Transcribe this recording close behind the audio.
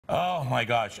Oh, my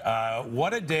gosh.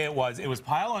 What a day it was. It was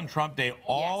Pile on Trump Day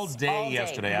all day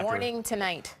yesterday. Morning to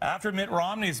night. After Mitt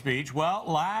Romney's speech, well,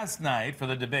 last night for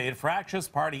the debate, fractious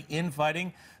party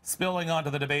infighting spilling onto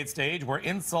the debate stage where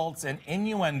insults and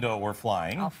innuendo were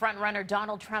flying. Frontrunner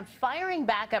Donald Trump firing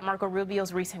back at Marco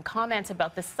Rubio's recent comments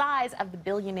about the size of the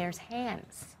billionaire's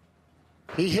hands.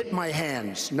 He hit my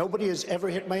hands. Nobody has ever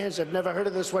hit my hands. I've never heard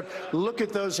of this one. Look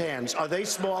at those hands. Are they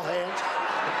small hands?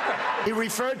 He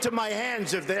referred to my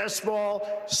hands. If they're small,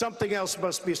 something else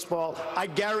must be small. I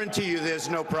guarantee you there's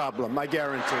no problem. I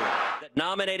guarantee it. That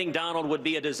nominating Donald would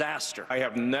be a disaster. I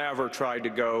have never tried to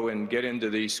go and get into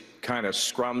these kind of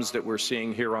scrums that we're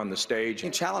seeing here on the stage.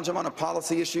 You challenge him on a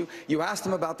policy issue, you asked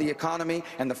him about the economy,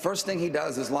 and the first thing he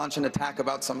does is launch an attack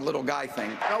about some little guy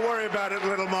thing. Don't worry about it,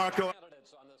 little Marco.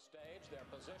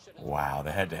 Wow,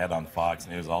 the head-to-head on Fox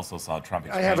News also saw Trump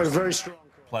I have a very strong...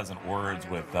 pleasant words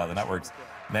with the network's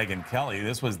Megyn Kelly.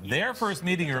 This was their first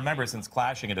meeting, you remember, since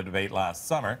clashing in a debate last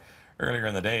summer. Earlier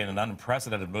in the day, in an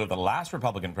unprecedented move, the last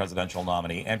Republican presidential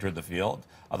nominee entered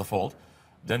the fold,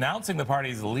 denouncing the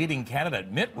party's leading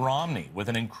candidate, Mitt Romney, with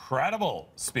an incredible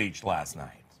speech last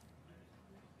night.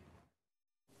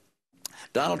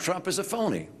 Donald Trump is a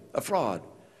phony, a fraud.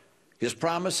 His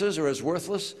promises are as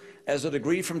worthless as a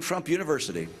degree from Trump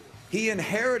University. He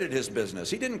inherited his business.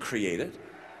 He didn't create it.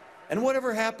 And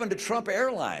whatever happened to Trump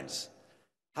Airlines?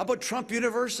 How about Trump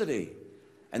University?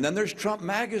 And then there's Trump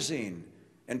Magazine,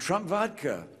 and Trump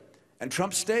Vodka, and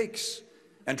Trump Steaks,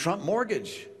 and Trump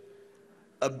Mortgage.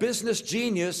 A business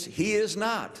genius he is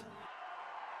not.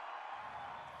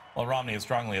 Well, Romney is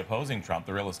strongly opposing Trump.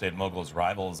 The real estate mogul's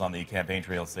rivals on the campaign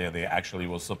trail say they actually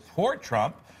will support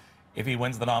Trump if he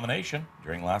wins the nomination.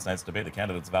 During last night's debate, the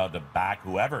candidates vowed to back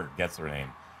whoever gets their name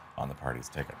on the party's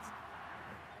tickets.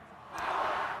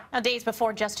 Now, days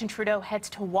before Justin Trudeau heads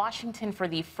to Washington for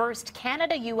the first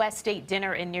Canada-U.S. state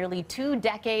dinner in nearly 2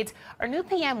 decades, our new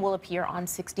PM will appear on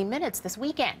 60 Minutes this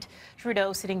weekend.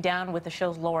 Trudeau sitting down with the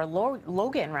show's Laura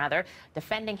Logan,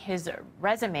 defending his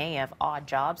resume of odd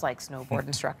jobs like snowboard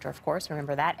instructor, of course,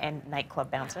 remember that, and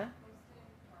nightclub bouncer.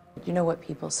 You know what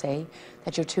people say,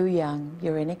 that you're too young,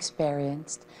 you're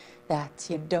inexperienced, that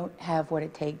you don't have what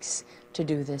it takes to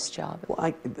do this job.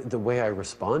 Well, the way I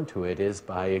respond to it is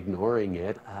by ignoring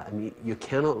it. I mean, you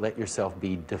cannot let yourself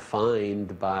be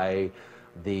defined by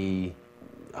the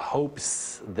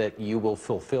hopes that you will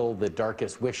fulfill the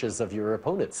darkest wishes of your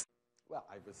opponents. Well,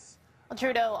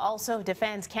 Trudeau also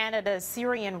defends Canada's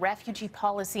Syrian refugee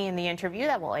policy in the interview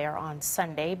that will air on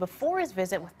Sunday before his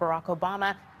visit with Barack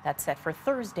Obama. That's set for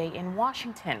Thursday in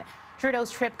Washington.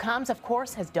 Trudeau's trip comes, of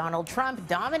course, as Donald Trump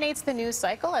dominates the news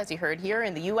cycle, as you heard here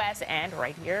in the U.S. and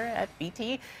right here at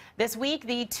BT. This week,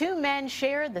 the two men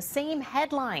shared the same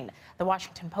headline. The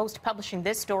Washington Post publishing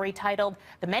this story titled,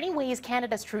 "The Many Ways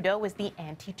Canada's Trudeau is the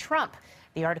Anti-Trump."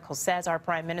 The article says our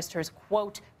Prime Minister's,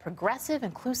 quote, progressive,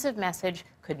 inclusive message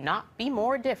could not be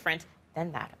more different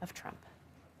than that of Trump.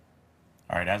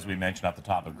 All right, as we mentioned at the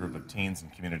top, a group of teens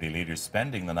and community leaders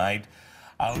spending the night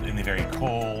out in the very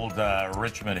cold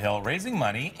Richmond Hill, raising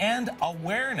money and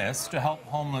awareness to help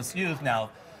homeless youth.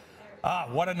 Now,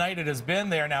 what a night it has been.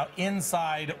 They are now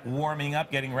inside warming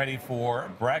up, getting ready for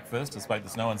breakfast. Despite the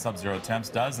snow and sub-zero temps,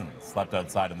 dozens slept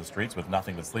outside in the streets with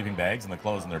nothing but sleeping bags and the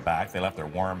clothes on their back. They left their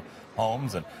warm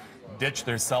homes and ditched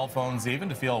their cell phones even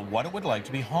to feel what it would like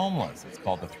to be homeless. It's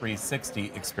called the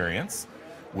 360 experience.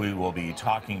 We will be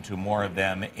talking to more of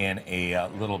them in a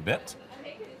little bit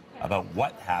about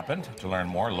what happened. To learn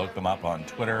more, look them up on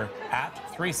Twitter at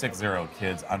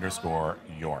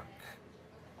 360kids_York.